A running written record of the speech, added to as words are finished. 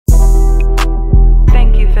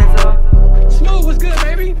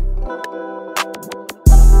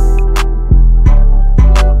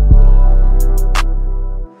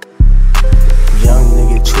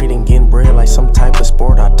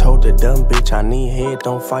bitch, I need head,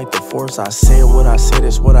 don't fight the force. I said what I said,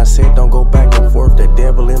 it's what I said, don't go back and forth. The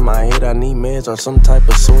devil in my head, I need meds or some type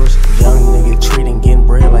of source. Young nigga treating getting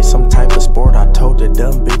bread like some type of sport. I told the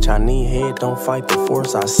dumb bitch, I need head, don't fight the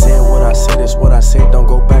force. I said what I said, it's what I said, don't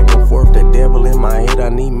go back and forth. The devil in my head, I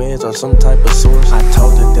need meds or some type of source. I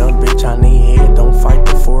told the dumb bitch, I need head, don't fight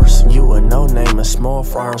the force. You a no name, a small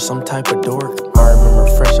fry or some type of dork. I remember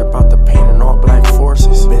fresh about the pain and all black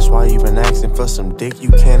forces. Bitch, why you even asking for some dick, you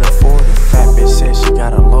can't afford it. Fat bitch said she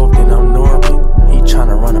got a loaf, then I'm Norbit. He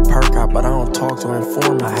tryna run a perk out, but I don't talk to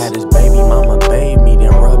informants. I had his baby mama bathe me, then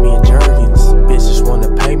rub me in jergens. Bitch just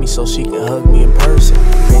wanna pay me so she can hug me in person.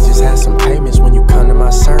 Bitches had some payments when you come to my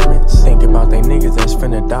sermons. Think about they niggas that's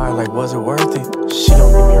finna die, like was it worth it? She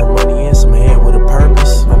don't give me her money and some head with a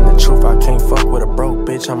purpose. I'm the truth, I can't fuck with a broke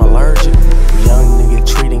bitch, I'm allergic. Young nigga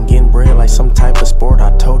treating getting bread like some type of sport.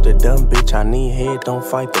 I told the dumb bitch, I need head, don't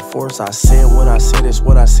fight the force. I said what I said, it's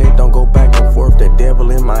what I said, don't go back and forth. The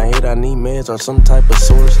devil in my head, I need meds or some type of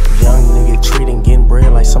source. Young nigga treating getting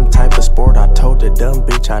bread like some type of sport. I told the dumb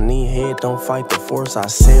bitch, I need head, don't fight the force. I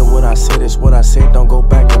said what I said, it's what I said, don't go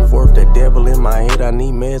back and forth. The devil in my head, I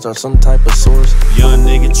need meds or some type of source. Young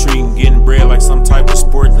nigga treating getting bread like some type of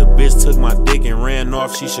sport. The bitch took my dick and ran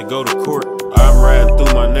off, she should go to court. I'm riding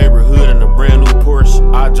through my neighborhood in a brand new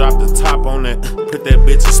Porsche. I dropped the top on that, put that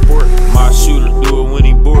bitch in sport. My shooter do it when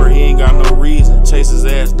he bored, he ain't got no reason. Chase his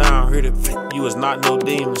ass down, heard it, you was not no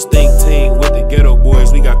demon. Stink team with the ghetto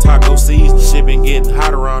boys, we got taco season. Shit been getting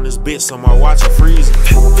hot around this bitch, so my watch is freezing.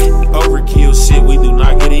 Overkill shit, we do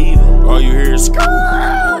not get even. All you hear is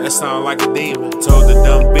skrrr, that sound like a demon. Told the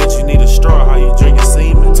dumb bitch you need a straw, how you drinking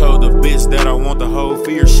semen. Told the bitch that I want the whole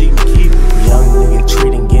fear, she can keep it. Young nigga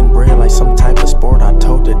treating getting bread like some type of sport. I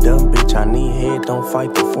told the dumb bitch, I need head, don't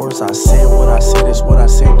fight the force. I said what I said, it's what I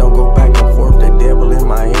said, don't go back and forth. The devil in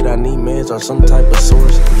my head, I need meds or some type of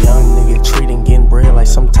source. Young nigga treating getting bread like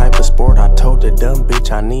some type of sport. I told the dumb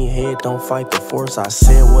bitch, I need head, don't fight the force. I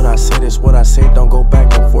said what I said, it's what I said, don't go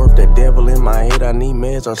back and forth. The devil in my head, I need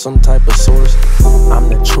meds or some type of source. I'm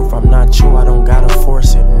the truth, I'm not you, I don't gotta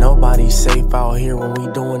force it. Nobody's safe out here when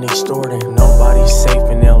we doing extorting. Nobody's safe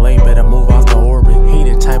in LA, better move out the orbit. He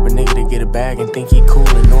the type of nigga to get a bag and think he cool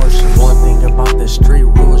in Nordstrom. One thing about the street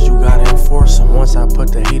rules, you gotta enforce them. Once I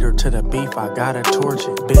put the heater to the beef, I gotta torch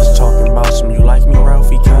it. Bitch talking about some, you like me,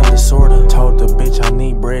 Ralphie, kinda sorta. Told the bitch I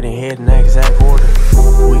need bread and head in that exact order.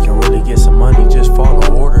 We can really get some money, just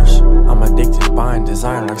follow orders. I'm addicted to buying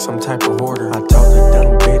design like some type of hoarder. I told the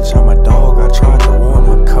dumb bitch I'm a dog, I tried to warn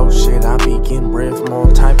her. Coach shit, I be getting bread from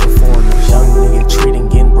all type of foreigners. Young nigga treating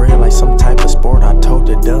getting bread like some type of sport. I told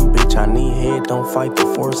the dumb bitch I need head, don't fight the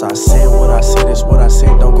force. I said what I said, it's what I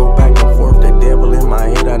said, don't go back and forth. The devil in my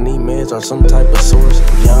head, I need meds or some type of source.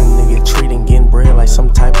 Young nigga treating getting bread like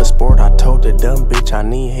some type of sport. I told the dumb bitch I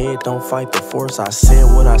need head, don't fight the force. I said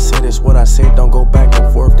what I said, it's what I said, don't go back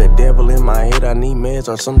and forth. The devil in my head, I need meds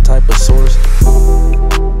or some type of source.